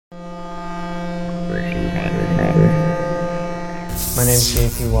My name's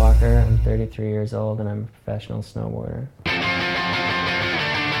JP Walker. I'm 33 years old and I'm a professional snowboarder.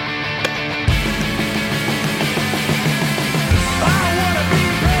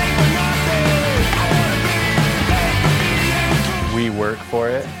 We work for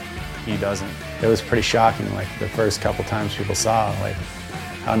it, he doesn't. It was pretty shocking, like the first couple times people saw like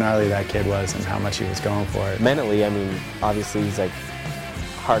how gnarly that kid was and how much he was going for it. Mentally, I mean, obviously he's like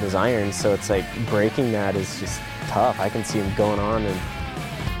hard as iron, so it's like breaking that is just tough. I can see him going on and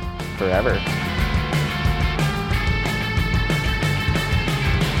forever.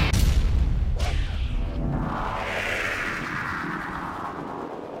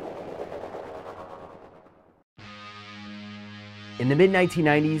 In the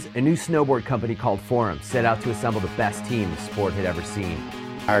mid-1990s, a new snowboard company called Forum set out to assemble the best team the sport had ever seen.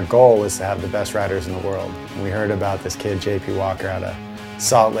 Our goal was to have the best riders in the world. We heard about this kid, JP Walker, out of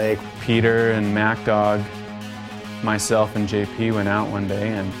Salt Lake. Peter and MacDog, myself and JP went out one day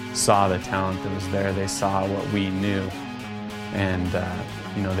and saw the talent that was there. They saw what we knew, and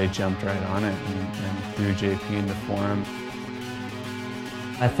you know, they jumped right on it and threw JP into Forum.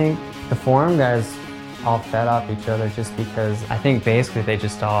 I think the Forum guys all fed off each other just because I think basically they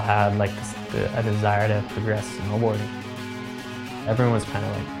just all had like a desire to progress snowboarding. Everyone was kind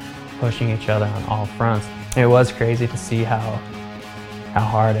of like pushing each other on all fronts. It was crazy to see how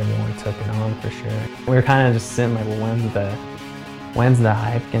hard everyone took it on, for sure. We were kind of just sitting like, well, when's the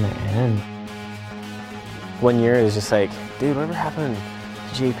hype gonna end? One year it was just like, dude, whatever happened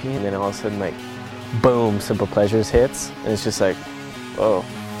to JP? And then all of a sudden, like, boom, Simple Pleasures hits, and it's just like, whoa.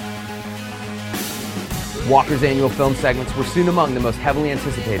 Walker's annual film segments were soon among the most heavily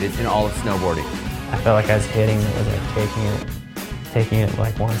anticipated in all of snowboarding. I felt like I was hitting it, was like taking it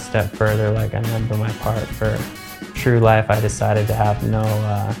like one step further. Like I remember my part for True Life, I decided to have no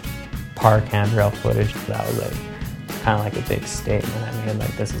park handrail footage. That was like kind of like a big statement I made,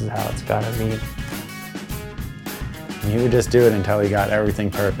 like this is how it's gotta be. And he would just do it until he got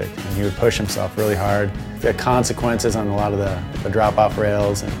everything perfect. And he would push himself really hard. The consequences on a lot of the drop-off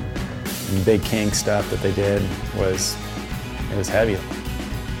rails and big kink stuff that they did was heavy.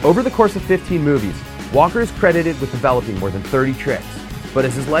 Over the course of 15 movies, Walker is credited with developing more than 30 tricks. But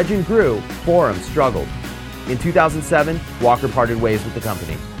as his legend grew, Forum struggled. In 2007, Walker parted ways with the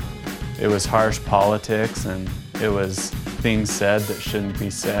company. It was harsh politics, and it was things said that shouldn't be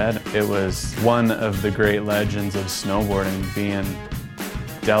said. It was one of the great legends of snowboarding being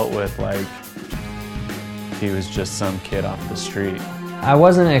dealt with like he was just some kid off the street. I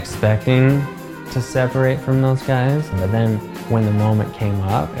wasn't expecting to separate from those guys, but then when the moment came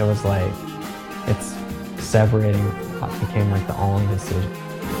up, it was like, it's separating became like the only decision.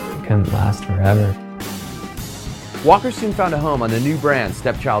 It couldn't last forever. Walker soon found a home on the new brand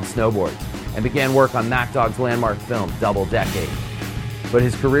Stepchild Snowboards and began work on MacDog's landmark film Double Decade. But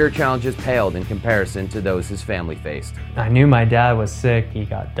his career challenges paled in comparison to those his family faced. I knew my dad was sick. He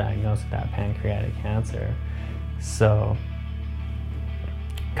got diagnosed with that pancreatic cancer. So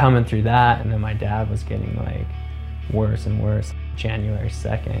coming through that, and then my dad was getting like worse and worse. January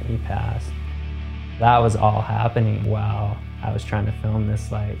 2nd, he passed. That was all happening while I was trying to film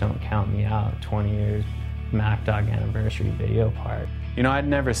this, like, Don't Count Me Out, 20 years MacDog anniversary video part. You know, I'd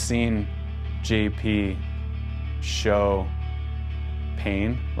never seen JP show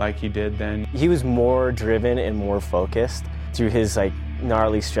pain like he did then. He was more driven and more focused through his like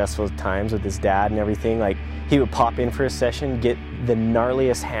gnarly, stressful times with his dad and everything. Like, he would pop in for a session, get the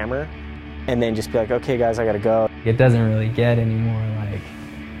gnarliest hammer, and then just be like, okay guys, I gotta go. It doesn't really get any more like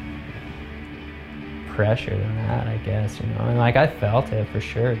pressure than that, I guess, you know. And like I felt it for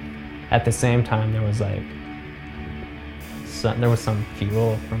sure. At the same time, there was like some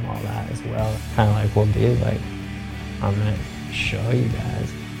fuel from all that as well. Kind of like, well, dude, like I'm gonna show you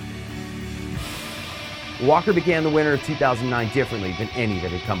guys. Walker began the winter of 2009 differently than any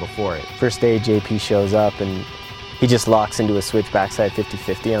that had come before it. First day, JP shows up and he just locks into a switch backside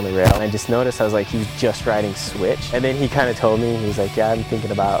 50-50 on the rail. And I just noticed, I was like, he was just riding switch. And then he kind of told me, he was like, yeah, I'm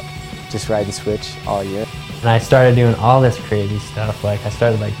thinking about just riding switch all year. And I started doing all this crazy stuff. Like I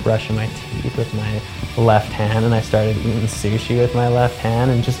started like brushing my teeth with my left hand, and I started eating sushi with my left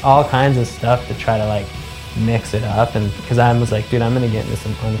hand, and just all kinds of stuff to try to like mix it up. And because I was like, dude, I'm gonna get into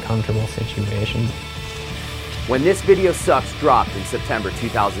some uncomfortable situations. When This Video Sucks dropped in September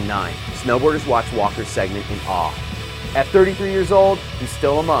 2009, snowboarders watched Walker's segment in awe. At 33 years old, he's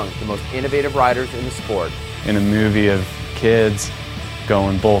still among the most innovative riders in the sport. In a movie of kids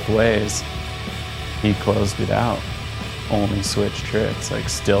going both ways, he closed it out. Only switch tricks, like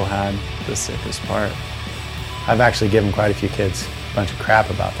still had the sickest part. I've actually given quite a few kids a bunch of crap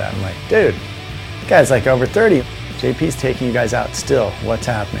about that. I'm like, dude, Guy's like over 30. JP's taking you guys out still. What's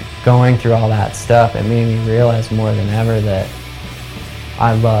happening? Going through all that stuff, it made me realize more than ever that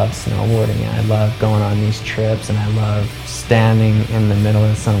I love snowboarding. I love going on these trips, and I love standing in the middle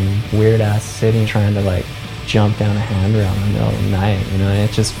of some weird-ass city trying to like jump down a handrail in the middle of the night. You know,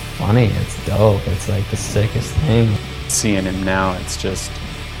 it's just funny. It's dope. It's like the sickest thing. Seeing him now, it's just,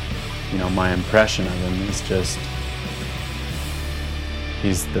 you know, my impression of him is just,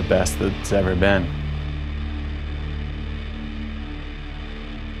 he's the best that's ever been.